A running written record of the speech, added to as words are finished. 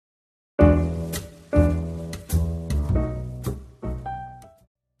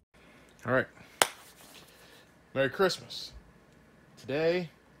All right. Merry Christmas. Today,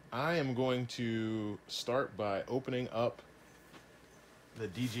 I am going to start by opening up the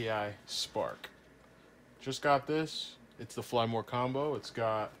DJI Spark. Just got this. It's the Fly More combo. It's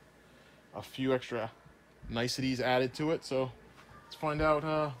got a few extra niceties added to it, so let's find out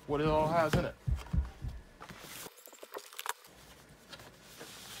what it all has in it.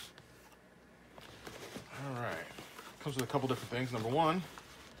 All right. Comes with a couple different things. Number one,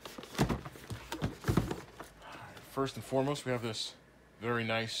 first and foremost, we have this very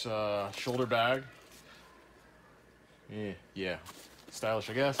nice shoulder bag. Yeah, stylish,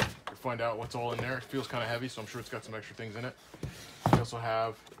 I guess. We'll find out what's all in there. It feels kind of heavy, so I'm sure it's got some extra things in it. We also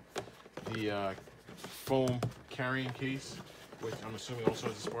have the foam carrying case, which I'm assuming also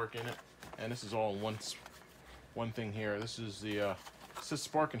has a Spark in it. And this is all in one thing here. This is the it says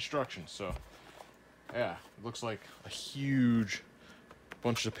Spark instructions. So yeah, it looks like a huge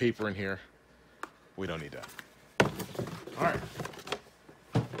bunch of paper in here. We don't need that. All right.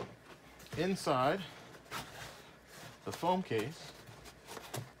 Inside the foam case,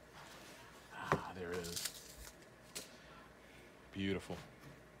 there it is. Beautiful.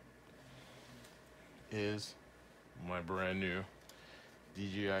 Is my brand new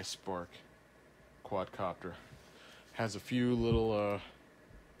DJI Spark quadcopter. Has a few little,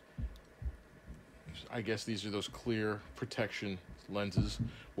 I guess these are those clear protection lenses.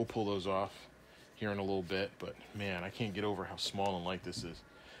 We'll pull those off here in a little bit, but man, I can't get over how small and light this is.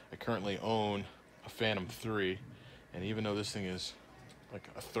 I currently own a Phantom 3, and even though this thing is like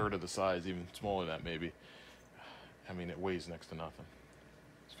a third of the size, even smaller than that maybe, I mean, it weighs next to nothing.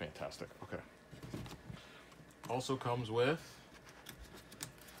 It's fantastic. Okay. Also comes with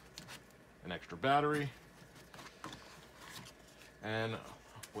an extra battery and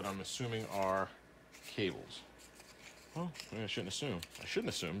what I'm assuming are cables. Well, I shouldn't assume. I shouldn't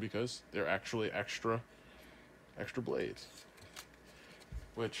assume because they're actually extra blades.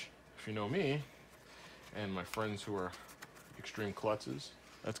 Which, if you know me and my friends who are extreme klutzes,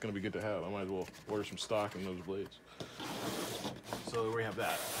 that's going to be good to have. I might as well order some stock in those blades. So we have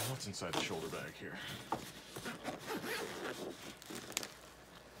that. What's inside the shoulder bag here?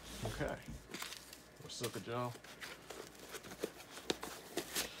 Okay. More silica gel.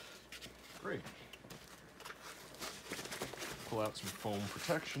 Great. Pull out some foam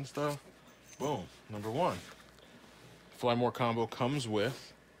protection stuff. Boom. Number one. Fly More combo comes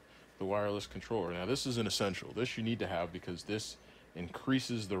with the wireless controller. Now this is an essential. This you need to have because this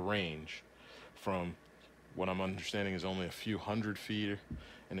increases the range from what I'm understanding is only a few hundred feet,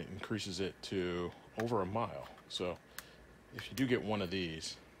 and it increases it to over a mile. So if you do get one of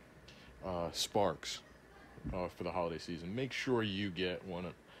these Sparks for the holiday season, make sure you get one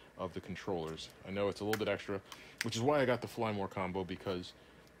of the controllers. I know it's a little bit extra, which is why I got the Fly More combo, because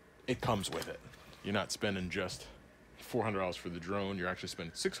it comes with it. You're not spending just $400 for the drone. You're actually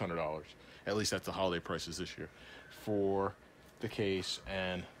spending $600, at least that's the holiday prices this year, for the case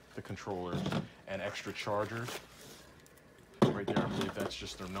and the controller and extra chargers. Right there, I believe that's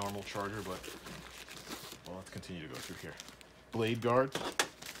just their normal charger, but well, let's continue to go through here. Blade guards,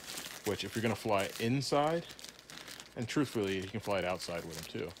 which if you're gonna fly inside, and truthfully, you can fly it outside with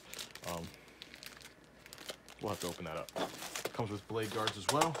them too. We'll have to open that up. Comes with blade guards as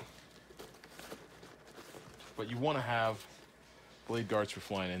well. But you want to have blade guards for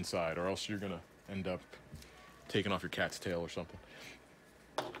flying inside, or else you're going to end up taking off your cat's tail or something.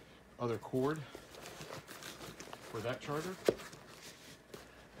 Other cord for that charger.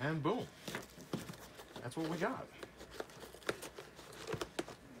 And boom. That's what we got.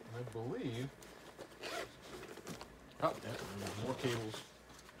 I believe... Oh, yeah, more cables.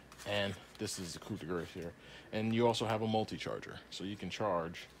 And this is the coup de grace here. And you also have a multi-charger, so you can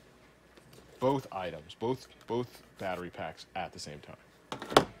charge both items, both battery packs at the same time.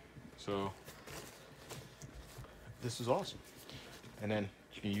 So this is awesome. And then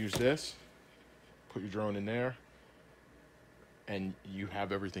you can use this, put your drone in there, and you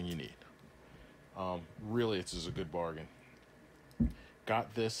have everything you need. Really, this is a good bargain.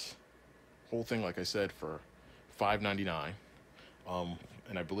 Got this whole thing, like I said, for $5.99.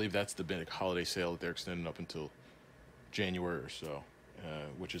 And I believe that's the big holiday sale that they're extending up until January or so,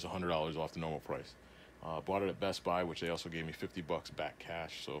 which is $100 off the normal price. Bought it at Best Buy, which they also gave me $50 back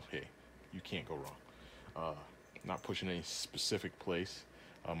cash. So hey, you can't go wrong. Not pushing any specific place.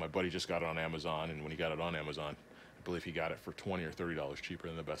 My buddy just got it on Amazon, and when he got it on Amazon, I believe he got it for $20 or $30 cheaper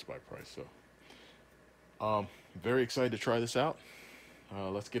than the Best Buy price. So very excited to try this out.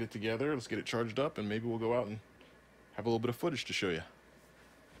 Let's get it together. Let's get it charged up, and maybe we'll go out and have a little bit of footage to show you.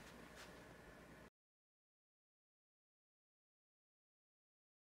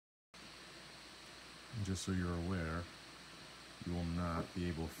 just so you're aware, you will not be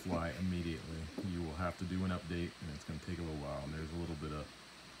able to fly immediately. You will have to do an update, and it's going to take a little while, and there's a little bit of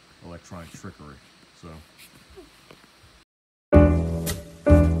electronic trickery. So